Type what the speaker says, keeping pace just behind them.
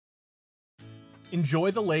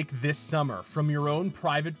Enjoy the lake this summer from your own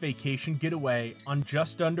private vacation getaway on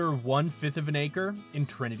just under 1/5 of an acre in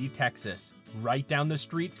Trinity, Texas, right down the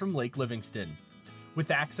street from Lake Livingston.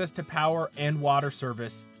 With access to power and water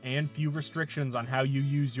service and few restrictions on how you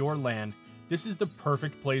use your land, this is the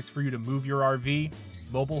perfect place for you to move your RV,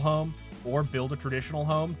 mobile home, or build a traditional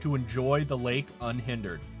home to enjoy the lake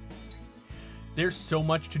unhindered. There's so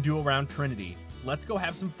much to do around Trinity. Let's go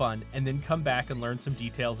have some fun and then come back and learn some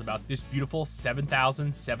details about this beautiful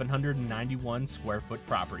 7,791 square foot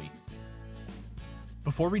property.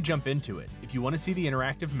 Before we jump into it, if you want to see the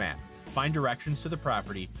interactive map, find directions to the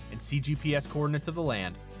property, and see GPS coordinates of the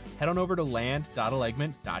land, head on over to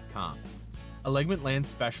land.elegment.com. Elegment Land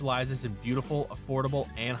specializes in beautiful, affordable,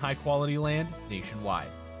 and high-quality land nationwide,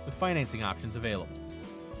 with financing options available.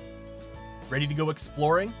 Ready to go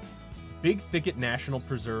exploring? Big Thicket National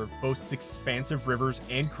Preserve boasts expansive rivers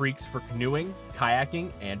and creeks for canoeing,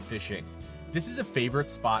 kayaking, and fishing. This is a favorite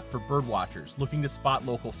spot for birdwatchers looking to spot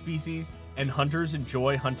local species, and hunters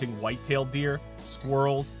enjoy hunting white-tailed deer,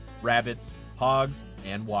 squirrels, rabbits, hogs,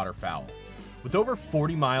 and waterfowl. With over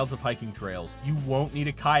 40 miles of hiking trails, you won't need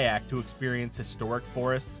a kayak to experience historic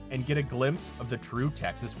forests and get a glimpse of the true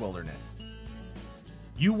Texas wilderness.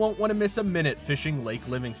 You won't want to miss a minute fishing Lake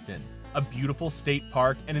Livingston, a beautiful state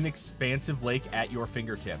park and an expansive lake at your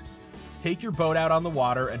fingertips. Take your boat out on the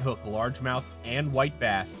water and hook largemouth and white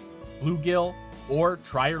bass, bluegill, or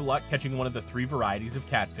try your luck catching one of the 3 varieties of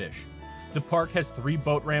catfish. The park has 3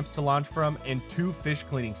 boat ramps to launch from and 2 fish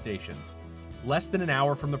cleaning stations. Less than an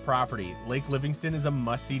hour from the property, Lake Livingston is a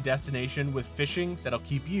must-see destination with fishing that'll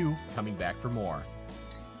keep you coming back for more.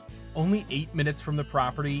 Only 8 minutes from the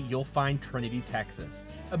property, you'll find Trinity, Texas,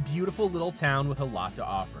 a beautiful little town with a lot to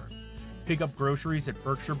offer. Pick up groceries at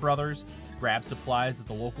Berkshire Brothers, grab supplies at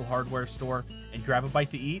the local hardware store, and grab a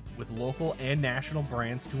bite to eat with local and national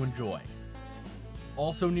brands to enjoy.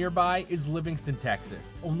 Also nearby is Livingston,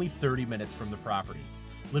 Texas, only 30 minutes from the property.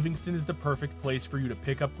 Livingston is the perfect place for you to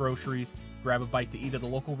pick up groceries, grab a bite to eat at a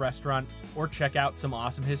local restaurant, or check out some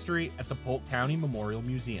awesome history at the Polk County Memorial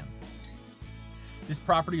Museum. This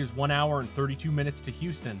property is 1 hour and 32 minutes to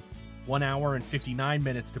Houston, 1 hour and 59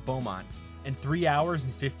 minutes to Beaumont, and 3 hours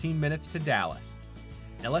and 15 minutes to Dallas.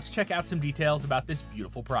 Now let's check out some details about this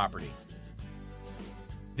beautiful property.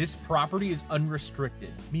 This property is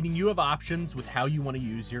unrestricted, meaning you have options with how you want to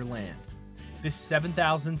use your land. This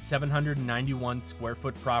 7,791 square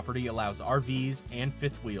foot property allows RVs and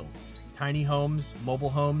fifth wheels, tiny homes, mobile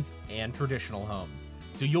homes, and traditional homes.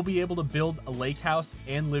 So you'll be able to build a lake house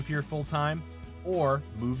and live here full time, or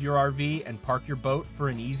move your RV and park your boat for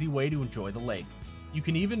an easy way to enjoy the lake. You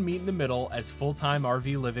can even meet in the middle as full-time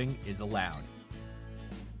RV living is allowed.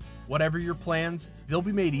 Whatever your plans, they'll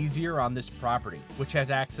be made easier on this property, which has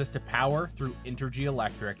access to power through Entergy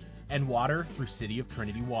Electric and water through City of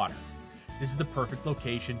Trinity Water. This is the perfect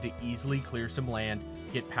location to easily clear some land,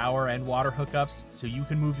 get power and water hookups so you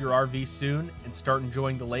can move your RV soon and start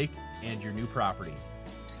enjoying the lake and your new property.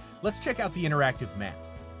 Let's check out the interactive map.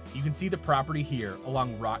 You can see the property here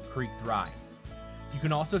along Rock Creek Drive. You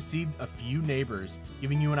can also see a few neighbors,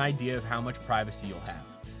 giving you an idea of how much privacy you'll have.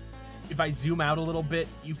 If I zoom out a little bit,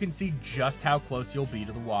 you can see just how close you'll be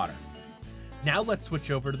to the water. Now let's switch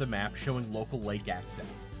over to the map showing local lake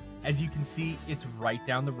access. As you can see, it's right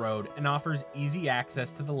down the road and offers easy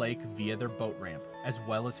access to the lake via their boat ramp, as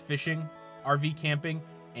well as fishing, RV camping,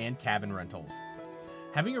 and cabin rentals.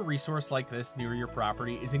 Having a resource like this near your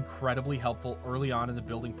property is incredibly helpful early on in the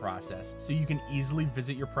building process, so you can easily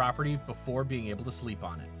visit your property before being able to sleep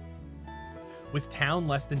on it. With town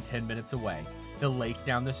less than 10 minutes away, the lake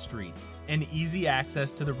down the street, and easy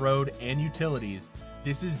access to the road and utilities,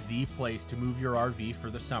 this is the place to move your RV for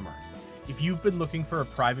the summer. If you've been looking for a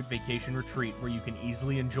private vacation retreat where you can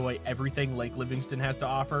easily enjoy everything Lake Livingston has to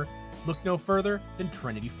offer, look no further than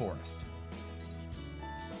Trinity Forest.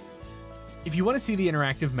 If you want to see the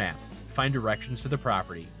interactive map, find directions to the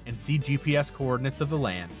property, and see GPS coordinates of the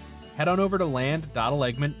land, head on over to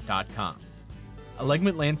land.elegment.com.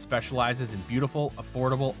 Elegment Land specializes in beautiful,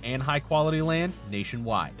 affordable, and high-quality land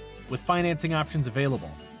nationwide, with financing options available,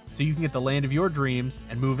 so you can get the land of your dreams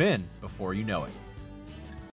and move in before you know it.